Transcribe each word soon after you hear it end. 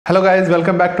Hello guys,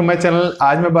 welcome back to my channel.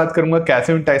 आज मैं बात करूंगा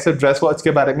कैसियो एंटाइसर ड्रेस वॉच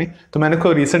के बारे में। तो मैंने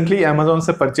को रिसेंटली अमेजोन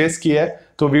से परचेस किया है,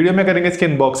 तो वीडियो में करेंगे इसकी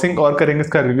अनबॉक्सिंग और करेंगे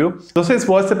इसका रिव्यू। दोस्तों, इस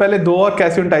वॉच से पहले दो और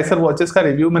कैसियो एंटाइसर वॉचेस का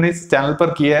रिव्यू मैंने इस चैनल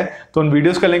पर किया है, तो उन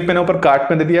वीडियोस का लिंक मैंने ऊपर कार्ड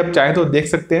में दे दिया, आप चाहें तो देख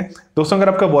सकते हैं। दोस्तों, अगर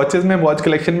आपका वॉचेस में, वॉच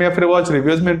कलेक्शन में या फिर वॉच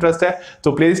रिव्यूज में इंटरेस्ट है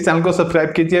तो प्लीज इस चैनल को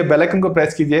सब्सक्राइब कीजिए, बेल आइकन को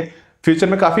प्रेस कीजिए। फ्यूचर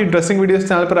में काफी इंटरेस्टिंग वीडियोस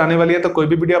चैनल पर आने वाली है, तो कोई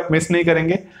भी वीडियो आप मिस नहीं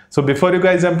करेंगे। So before you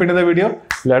guys jump into the video,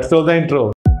 let's do the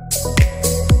intro.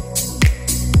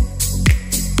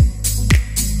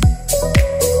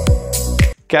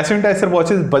 Casio एंटाइसर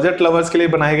watches budget lovers के लिए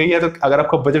बनाई गई है, तो अगर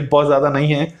आपका बजट बहुत ज़्यादा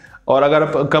नहीं है और अगर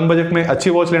आप कम बजट में अच्छी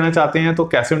वॉच लेना चाहते हैं तो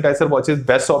कैसियो एंटाइसर वॉचेस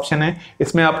बेस्ट ऑप्शन है।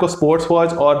 इसमें आपको स्पोर्ट्स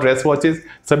वॉच और ड्रेस वॉचेस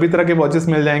सभी तरह के वॉचेस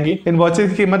मिल जाएंगी। इन वॉचेस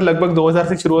की कीमत लगभग 2000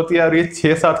 से शुरू होती है और ये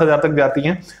 6-7 हज़ार तक जाती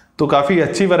हैं, तो काफ़ी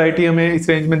अच्छी वैरायटी हमें इस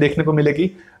रेंज में देखने को मिलेगी।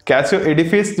 कैसियो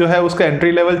एडिफिस जो है उसका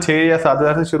एंट्री लेवल 6 या 7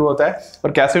 हज़ार से शुरू होता है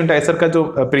और कैसियो एंटाइसर का जो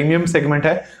प्रीमियम सेगमेंट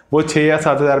है वो 6 या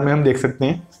 7 हज़ार में हम देख सकते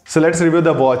हैं। So let's review the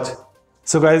watch.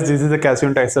 So guys, this is the Casio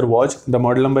Enticer watch. The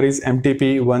model number is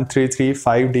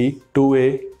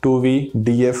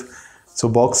MTP-1335D-2A2VDF. So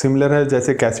box similar है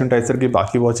जैसे Casio Enticer की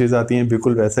बाकी वॉचेज आती हैं,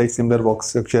 बिल्कुल वैसा ही सिमिलर बॉक्स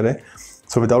स्ट्रक्चर है।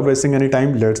 So without wasting any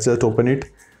time, let's just open it.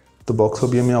 तो बॉक्स को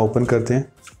भी हम यहाँ ओपन करते हैं।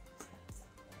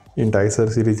 Enticer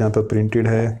सीरीज यहाँ पर प्रिंटेड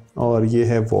है और ये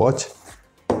है watch.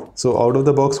 So out of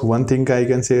the box, one thing I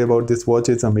can say about this watch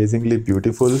is amazingly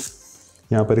beautiful.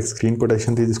 यहाँ पर एक स्क्रीन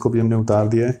प्रोटेक्शन थी जिसको भी हमने उतार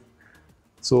दिया है।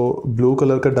 सो ब्लू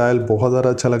कलर का डायल बहुत ज़्यादा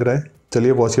अच्छा लग रहा है।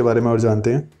 चलिए वॉच के बारे में और जानते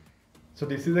हैं। So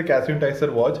this is a Casio एंटाइसर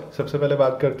watch. सबसे पहले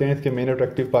बात करते हैं इसके मेन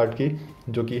अट्रैक्टिव पार्ट की,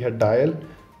 जो कि है डायल।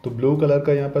 तो ब्लू कलर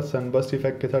का यहाँ पर सनबर्स्ट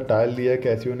इफेक्ट के साथ डायल दिया है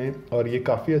कैसियो ने और ये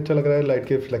काफ़ी अच्छा लग रहा है लाइट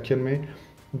के रिफ्लेक्शन में।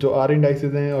 जो आर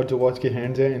इंडाइसेस हैं और जो वॉच के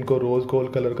हैंड्स हैं इनको रोज़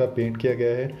गोल्ड कलर का पेंट किया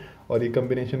गया है और ये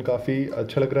कम्बिनेशन काफ़ी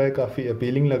अच्छा लग रहा है, काफ़ी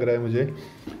अपीलिंग लग रहा है मुझे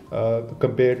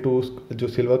कंपेयर टू जो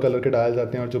सिल्वर कलर के डायल्स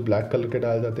आते हैं और जो ब्लैक कलर के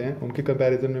डायल्स आते हैं उनके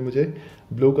कंपैरिजन में मुझे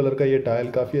ब्लू कलर का ये डायल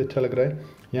काफ़ी अच्छा लग रहा है।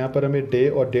 यहाँ पर हमें डे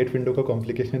और डेट विंडो का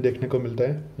कॉम्प्लिकेशन देखने को मिलता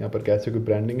है। यहाँ पर कैसियो की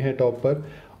ब्रांडिंग है टॉप पर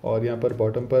और यहाँ पर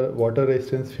बॉटम पर water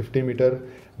resistance 50 metre.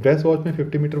 Dress watch में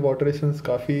 50 मीटर वाटर रेजिस्टेंस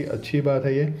काफ़ी अच्छी बात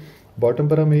है। ये बॉटम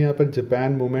पर हमें यहाँ पर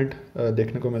जापान मूवमेंट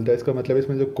देखने को मिलता है। इसका मतलब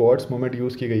इसमें जो क्वार्ट्स मूवमेंट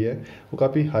यूज़ की गई है वो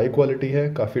काफ़ी हाई क्वालिटी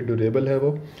है, काफ़ी ड्यूरेबल है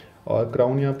वो। और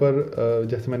क्राउन यहाँ पर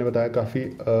जैसे मैंने बताया काफ़ी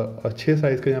अच्छे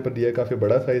साइज़ का यहाँ पर दिया है, काफ़ी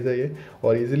बड़ा साइज़ है ये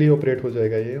और इजीली ऑपरेट हो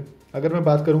जाएगा ये। अगर मैं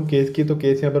बात करूँ केस की, तो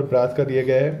केस यहाँ पर ब्रास का दिया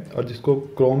गया है और जिसको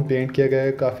क्रोम पेंट किया गया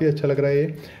है, काफ़ी अच्छा लग रहा है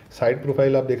ये। साइड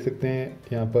प्रोफाइल आप देख सकते हैं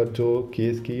यहाँ पर जो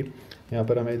केस की, यहाँ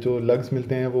पर हमें जो लग्स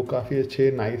मिलते हैं वो काफ़ी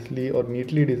अच्छे नाइसली और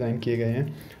नीटली डिज़ाइन किए गए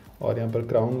हैं। और यहाँ पर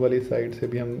क्राउन वाली साइड से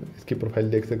भी हम इसकी प्रोफाइल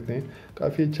देख सकते हैं,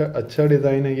 काफ़ी अच्छा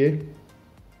डिज़ाइन है ये।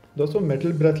 दोस्तों,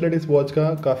 मेटल ब्रेसलेट इस वॉच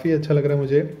का काफ़ी अच्छा लग रहा है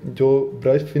मुझे। जो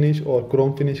ब्रश फिनिश और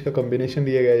क्रोम फिनिश का कॉम्बिनेशन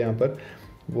दिया गया है यहाँ पर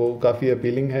वो काफ़ी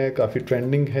अपीलिंग है, काफ़ी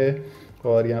ट्रेंडिंग है।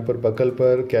 और यहाँ पर बकल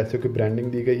पर कैसियो की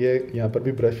ब्रांडिंग दी गई है, यहाँ पर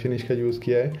भी ब्रश फिनिश का यूज़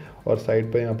किया है और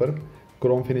साइड पर यहाँ पर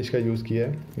क्रोम फिनिश का यूज़ किया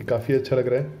है। ये काफ़ी अच्छा लग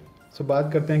रहा है। सो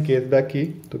बात करते हैं केस बैक की।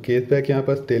 तो केस बैक यहाँ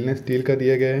पर स्टेनलेस स्टील का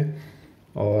दिया गया है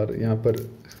और यहाँ पर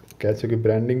कैसियो की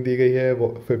ब्रांडिंग दी गई है,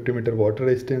 वो 50 मीटर वाटर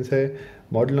रेजिस्टेंस है,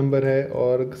 मॉडल नंबर है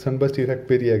और सनबर्स्ट इफेक्ट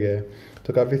पे दिया गया है।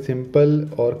 तो काफ़ी सिंपल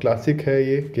और क्लासिक है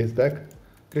ये केस बैक।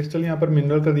 क्रिस्टल यहाँ पर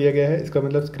मिनरल का दिया गया है, इसका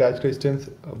मतलब स्क्रैच रेजिस्टेंस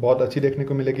बहुत अच्छी देखने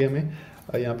को मिलेगी हमें।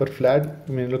 यहाँ पर फ्लैट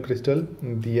मिनरल क्रिस्टल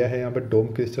दिया है, यहाँ पर डोम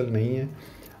क्रिस्टल नहीं है।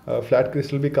 फ्लैट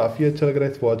क्रिस्टल भी काफ़ी अच्छा लग रहा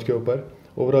है इस वॉच के ऊपर।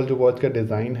 ओवरऑल जो वॉच का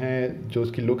डिज़ाइन है, जो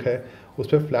उसकी लुक है, उस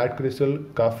पर फ्लैट क्रिस्टल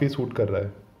काफ़ी सूट कर रहा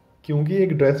है। क्योंकि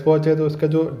एक ड्रेस वॉच है तो उसका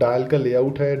जो डायल का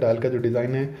लेआउट है, डायल का जो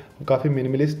डिज़ाइन है वो काफ़ी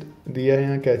मिनिमलिस्ट दिया है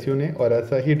यहाँ कैसियो ने और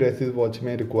ऐसा ही ड्रेसेस वॉच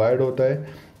में रिक्वायर्ड होता है,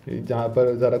 जहाँ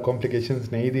पर ज़्यादा कॉम्प्लिकेशंस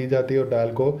नहीं दी जाती और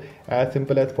डायल को एज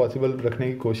सिंपल एज पॉसिबल रखने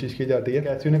की कोशिश की जाती है।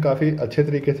 कैसियो ने काफ़ी अच्छे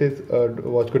तरीके से इस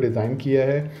वॉच को डिज़ाइन किया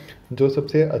है। जो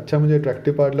सबसे अच्छा मुझे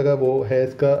अट्रैक्टिव पार्ट लगा वो है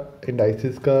इसका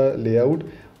इंडाइसिस का लेआउट,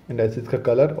 इंडाइसिस का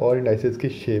कलर और इंडाइसिस की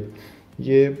शेप।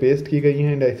 ये पेस्ट की गई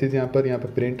हैं इंडाइसिस यहाँ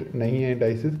पर प्रिंट नहीं है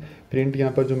इंडाइसिस। प्रिंट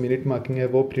यहाँ पर जो मिनट मार्किंग है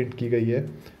वो प्रिंट की गई है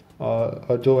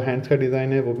और जो हैंड्स का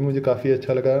डिज़ाइन है वो भी मुझे काफ़ी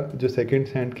अच्छा लगा। जो सेकंड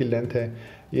हैंड की लेंथ है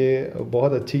ये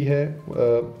बहुत अच्छी है।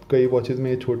 कई वॉचेस में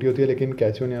ये छोटी होती है लेकिन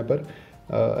कैसियो ने यहाँ पर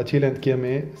अच्छी लेंथ की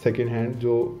हमें सेकंड हैंड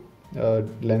जो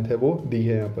लेंथ है वो दी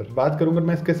है। यहाँ पर बात करूँगा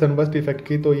मैं इसके सनबर्स्ट इफेक्ट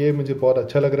की, तो ये मुझे बहुत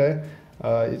अच्छा लग रहा है।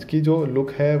 इसकी जो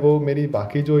लुक है वो मेरी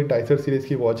बाकी जो एंटाइसर सीरीज़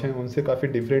की वॉच हैं उनसे काफ़ी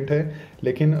डिफरेंट है,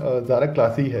 लेकिन ज़्यादा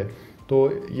क्लासी है।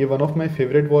 तो ये one of my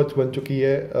favourite watch बन चुकी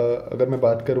है। अगर मैं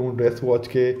बात करूँ ड्रेस वॉच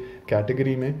के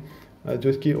कैटेगरी में, जो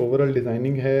इसकी ओवरऑल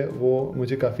डिज़ाइनिंग है वो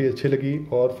मुझे काफ़ी अच्छी लगी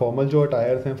और फॉर्मल जो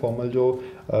अटायर्स हैं, फॉर्मल जो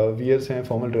वियर्स हैं,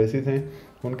 फॉर्मल ड्रेसेस हैं,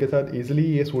 उनके साथ ईजिली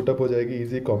ये सूटअप हो जाएगी,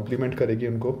 ईजी कॉम्प्लीमेंट करेगी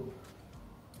उनको।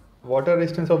 Water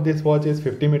resistance of this watch is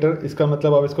 50 metre. इसका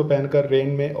मतलब आप इसको पहनकर रेन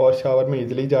में और शावर में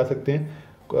इजीली जा सकते हैं,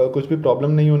 कुछ भी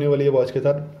प्रॉब्लम नहीं होने वाली है वॉच के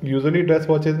साथ। यूजुअली ड्रेस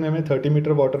वॉचेज़ में हमें 30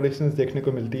 मीटर वाटर रेजिस्टेंस देखने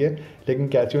को मिलती है, लेकिन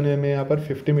कैसियो ने हमें यहाँ पर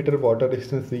 50 मीटर वाटर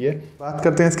रेजिस्टेंस दी है। बात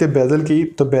करते हैं इसके बेजल की,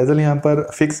 तो बेजल यहाँ पर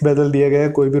फिक्स बेजल दिया गया है,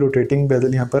 कोई भी रोटेटिंग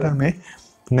बेजल यहाँ पर हमें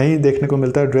नहीं देखने को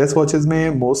मिलता है। ड्रेस वॉचेज़ में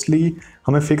मोस्टली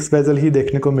हमें फिक्स बेजल ही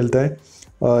देखने को मिलता है।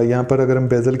 यहाँ पर अगर हम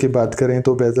बेजल की बात करें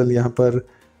तो बेजल यहाँ पर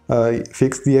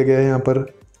फिक्स दिया गया है, यहाँ पर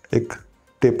एक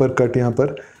टेपर कट यहाँ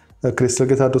पर क्रिस्टल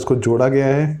के साथ उसको जोड़ा गया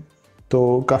है,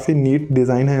 तो काफ़ी नीट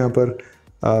डिज़ाइन है यहाँ पर।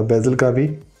 बेजल का भी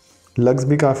लग्स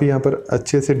भी काफ़ी यहाँ पर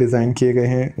अच्छे से डिज़ाइन किए गए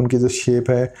हैं, उनकी जो शेप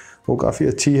है वो काफ़ी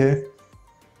अच्छी है।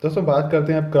 दोस्तों बात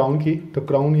करते हैं अब क्राउन की, तो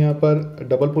क्राउन यहाँ पर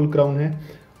डबल पुल क्राउन है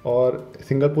और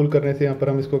सिंगल पुल करने से यहाँ पर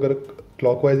हम इसको अगर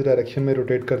क्लॉकवाइज डायरेक्शन में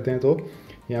रोटेट करते हैं तो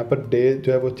यहाँ पर डे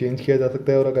जो है वो चेंज किया जा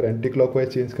सकता है, और अगर एंटी क्लॉकवाइज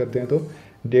चेंज करते हैं तो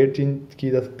डेट चेंज की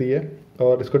जा सकती है।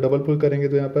 और इसको डबल पुल करेंगे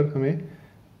तो यहाँ पर हमें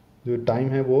जो टाइम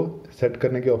है वो सेट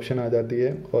करने की ऑप्शन आ जाती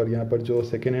है, और यहाँ पर जो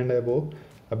सेकेंड हैंड है वो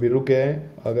अभी रुक गया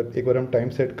है। अगर एक बार हम टाइम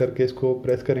सेट करके इसको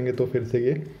प्रेस करेंगे तो फिर से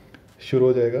ये शुरू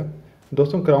हो जाएगा।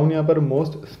 दोस्तों क्राउन यहाँ पर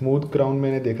मोस्ट स्मूथ क्राउन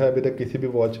मैंने देखा है अभी तक किसी भी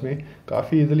वॉच में,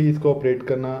 काफ़ी इजीली इसको ऑपरेट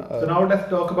करना। So now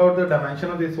let's talk about the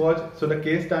dimension of this watch. So the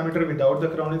case diameter without the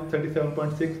crown is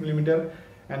 37.6 mm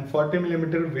and 40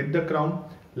 mm with the crown.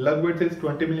 Lug width is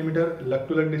 20 mm, lug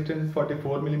to lug distance is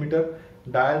 44 mm,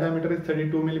 dial diameter is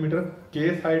 32 mm,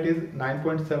 case height is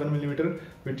 9.7 mm,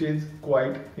 which is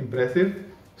quite impressive.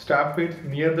 Strap width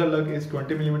near the lug is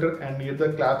 20 mm and near the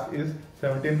clasp is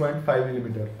 17.5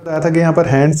 mm. बताया था कि यहाँ पर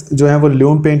hands जो हैं वो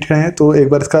loom painted हैं, तो एक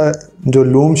बार इसका जो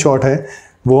लूम शॉट है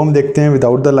वो हम देखते हैं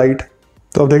विदाउट द लाइट।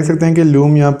 तो आप देख सकते हैं कि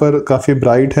लूम यहाँ पर काफ़ी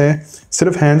ब्राइट है,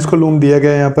 सिर्फ हैंड्स को लूम दिया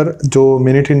गया है, यहाँ पर जो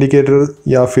मिनट इंडिकेटर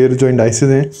या फिर जो इंडाइसेस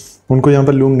हैं उनको यहाँ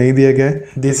पर लूम नहीं दिया गया है।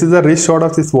 This is the wrist shot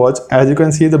of this watch. As you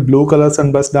can see the blue colour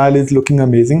sunburst dial is looking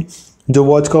amazing. जो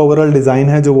वॉच का ओवरऑल डिज़ाइन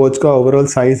है, जो वॉच का ओवरऑल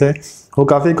साइज़ है वो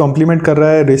काफ़ी कॉम्प्लीमेंट कर रहा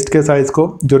है रिस्ट के साइज़ को।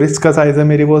 जो रिस्ट का साइज़ है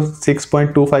मेरी वो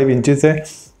 6.25 इंचज़ है,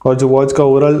 और जो वॉच का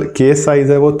ओवरऑल केस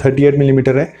साइज़ है वो 38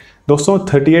 मिलीमीटर है। दोस्तों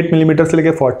 38 मिलीमीटर से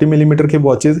लेकर 40 मिलीमीटर की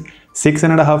वॉचेज़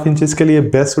 6.5 इंचज़ के लिए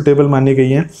बेस्ट सुटेबल मानी गई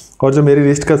हैं, और जो मेरी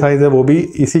रिस्ट का साइज़ है वो भी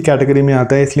इसी कैटेगरी में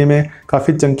आता है, इसलिए मैं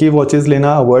काफ़ी चंकी वॉचेज़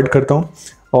लेना अवॉइड करता हूँ।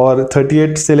 और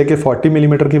 38 से लेकर 40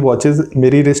 मिलीमीटर की वॉचेज़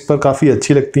मेरी रिस्ट पर काफ़ी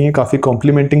अच्छी लगती हैं, काफ़ी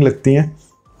कॉम्प्लीमेंटिंग लगती हैं।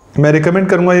 मैं रिकमेंड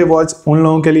करूँगा ये वॉच उन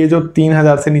लोगों के लिए जो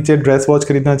 3000 से नीचे ड्रेस वॉच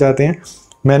खरीदना चाहते हैं।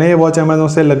 मैंने ये वॉच अमेज़ोन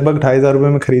से लगभग 2500 रुपये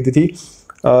में ख़रीदी थी।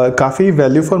 काफ़ी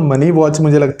वैल्यू फॉर मनी वॉच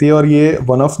मुझे लगती है, और ये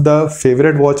one of the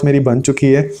favourite watch मेरी बन चुकी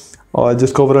है। और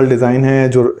जिसका ओवरऑल डिज़ाइन है,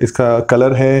 जो इसका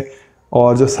कलर है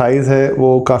और जो साइज़ है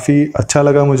वो काफ़ी अच्छा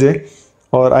लगा मुझे,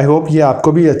 और आई होप ये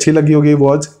आपको भी अच्छी लगी होगी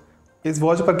वॉच। इस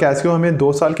वॉच पर कैसियो हमें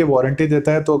 2 साल की वारंटी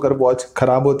देता है, तो अगर वॉच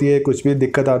ख़राब होती है, कुछ भी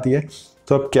दिक्कत आती है,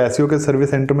 तो आप कैसियो के सर्विस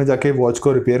सेंटर में जाके वॉच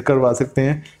को रिपेयर करवा सकते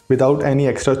हैं विदाउट एनी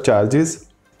एक्स्ट्रा चार्जेस।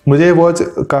 मुझे ये वॉच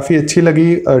काफ़ी अच्छी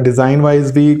लगी, डिज़ाइन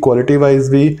वाइज भी, क्वालिटी वाइज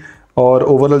भी, और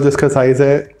ओवरऑल जिसका साइज़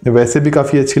है वैसे भी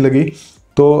काफ़ी अच्छी लगी।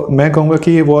 तो मैं कहूँगा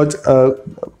कि ये वॉच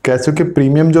कैसियो के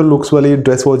प्रीमियम जो लुक्स वाली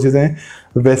ड्रेस वॉचेज़ हैं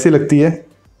वैसी लगती है।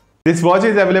 This watch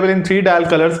is available in 3 dial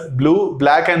colours, blue,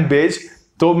 black and beige.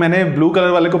 तो मैंने ब्लू कलर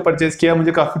वाले को परचेज किया,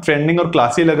 मुझे काफ़ी ट्रेंडिंग और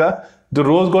क्लासी लगा। जो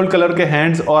रोज गोल्ड कलर के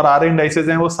हैंड्स और आर इंडाइसेस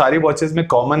हैं वो सारी वॉचेस में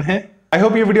कॉमन है। आई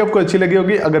होप ये वीडियो आपको अच्छी लगी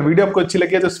होगी। अगर वीडियो आपको अच्छी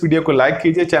लगी है तो इस वीडियो को लाइक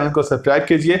कीजिए, चैनल को सब्सक्राइब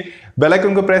कीजिए, बेल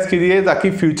आइकन को प्रेस कीजिए,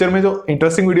 ताकि फ्यूचर में जो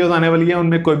इंटरेस्टिंग वीडियोस आने वाली है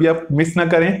उनमें कोई भी आप मिस ना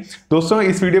करें। दोस्तों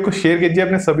इस वीडियो को शेयर कीजिए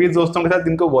अपने सभी दोस्तों के साथ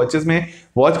जिनको वॉचेस में,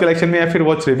 वॉच कलेक्शन में या फिर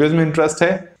वॉच रिव्यूज में इंटरेस्ट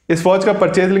है। इस वॉच का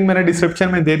परचेज लिंक मैंने डिस्क्रिप्शन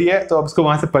में दे दिया है, तो आप इसको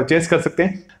वहां से परचेज कर सकते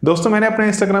हैं। दोस्तों मैंने अपने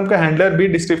इंस्टाग्राम का हैंडलर भी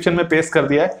डिस्क्रिप्शन में पेस्ट कर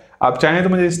दिया है, आप चाहें तो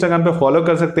मुझे इंस्टाग्राम पे फॉलो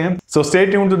कर सकते हैं। So stay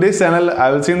tuned to this channel.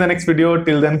 I will see in the next video.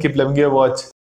 Till then keep loving your watch.